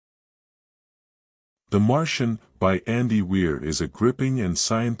The Martian, by Andy Weir, is a gripping and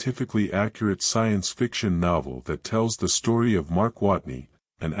scientifically accurate science fiction novel that tells the story of Mark Watney,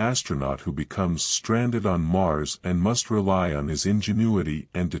 an astronaut who becomes stranded on Mars and must rely on his ingenuity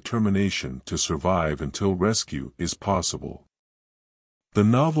and determination to survive until rescue is possible. The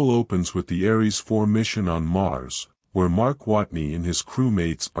novel opens with the Ares 4 mission on Mars, where Mark Watney and his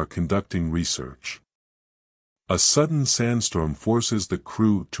crewmates are conducting research. A sudden sandstorm forces the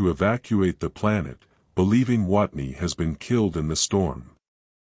crew to evacuate the planet, believing Watney has been killed in the storm.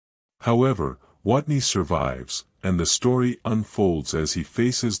 However, Watney survives, and the story unfolds as he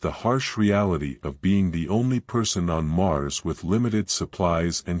faces the harsh reality of being the only person on Mars with limited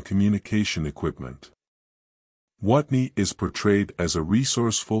supplies and communication equipment. Watney is portrayed as a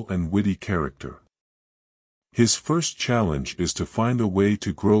resourceful and witty character. His first challenge is to find a way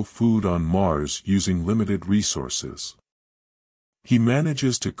to grow food on Mars using limited resources. He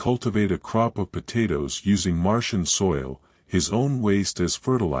manages to cultivate a crop of potatoes using Martian soil, his own waste as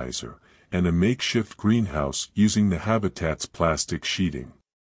fertilizer, and a makeshift greenhouse using the habitat's plastic sheeting.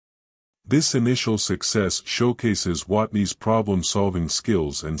 This initial success showcases Watney's problem-solving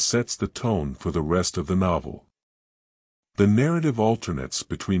skills and sets the tone for the rest of the novel. The narrative alternates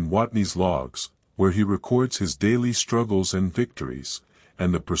between Watney's logs, where he records his daily struggles and victories,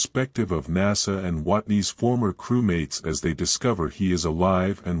 and the perspective of NASA and Watney's former crewmates as they discover he is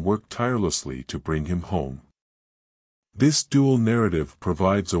alive and work tirelessly to bring him home. This dual narrative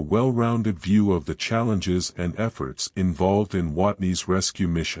provides a well-rounded view of the challenges and efforts involved in Watney's rescue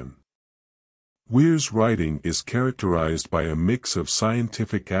mission. Weir's writing is characterized by a mix of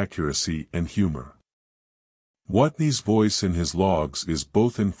scientific accuracy and humor. Watney's voice in his logs is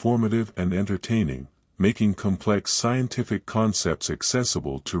both informative and entertaining, making complex scientific concepts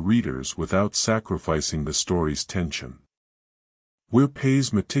accessible to readers without sacrificing the story's tension. Weir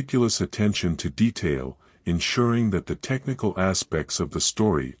pays meticulous attention to detail, ensuring that the technical aspects of the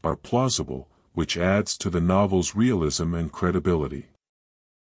story are plausible, which adds to the novel's realism and credibility.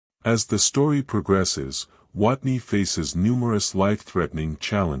 As the story progresses, Watney faces numerous life-threatening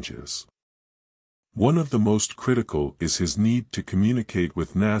challenges. One of the most critical is his need to communicate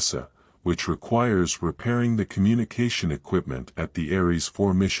with NASA, which requires repairing the communication equipment at the Ares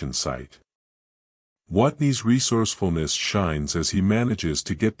 4 mission site. Watney's resourcefulness shines as he manages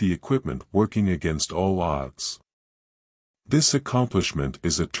to get the equipment working against all odds. This accomplishment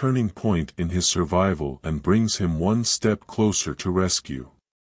is a turning point in his survival and brings him one step closer to rescue.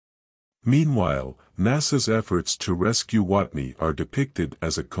 Meanwhile, NASA's efforts to rescue Watney are depicted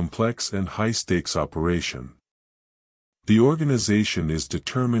as a complex and high-stakes operation. The organization is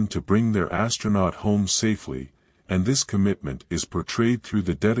determined to bring their astronaut home safely, and this commitment is portrayed through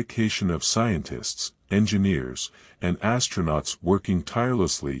the dedication of scientists, engineers, and astronauts working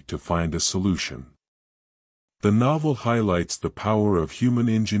tirelessly to find a solution. The novel highlights the power of human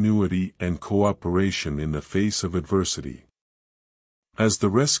ingenuity and cooperation in the face of adversity. As the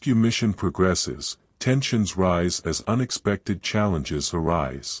rescue mission progresses, tensions rise as unexpected challenges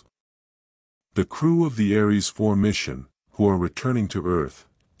arise. The crew of the Ares 4 mission, who are returning to Earth,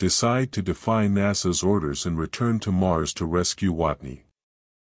 decide to defy NASA's orders and return to Mars to rescue Watney.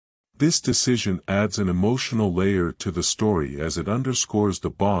 This decision adds an emotional layer to the story as it underscores the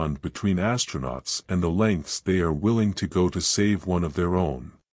bond between astronauts and the lengths they are willing to go to save one of their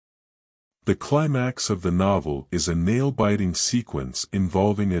own. The climax of the novel is a nail-biting sequence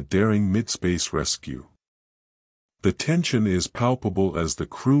involving a daring mid-space rescue. The tension is palpable as the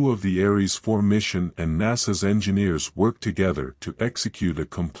crew of the Ares 4 mission and NASA's engineers work together to execute a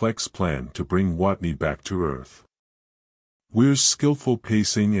complex plan to bring Watney back to Earth. Weir's skillful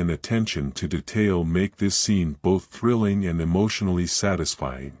pacing and attention to detail make this scene both thrilling and emotionally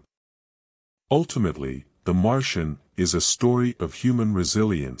satisfying. Ultimately, The Martian is a story of human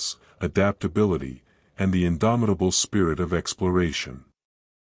resilience, adaptability, and the indomitable spirit of exploration.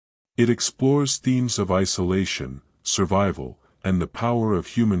 It explores themes of isolation, survival, and the power of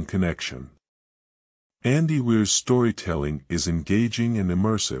human connection. Andy Weir's storytelling is engaging and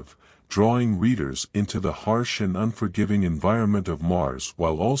immersive, drawing readers into the harsh and unforgiving environment of Mars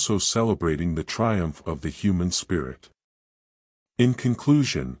while also celebrating the triumph of the human spirit. In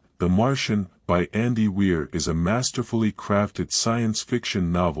conclusion, The Martian, by Andy Weir, is a masterfully crafted science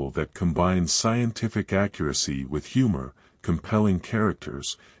fiction novel that combines scientific accuracy with humor, compelling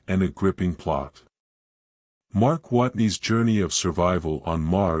characters, and a gripping plot. Mark Watney's journey of survival on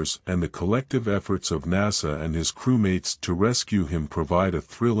Mars and the collective efforts of NASA and his crewmates to rescue him provide a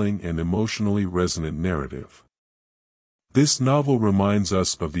thrilling and emotionally resonant narrative. This novel reminds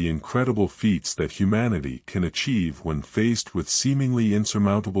us of the incredible feats that humanity can achieve when faced with seemingly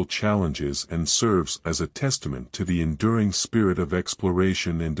insurmountable challenges and serves as a testament to the enduring spirit of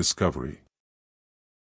exploration and discovery.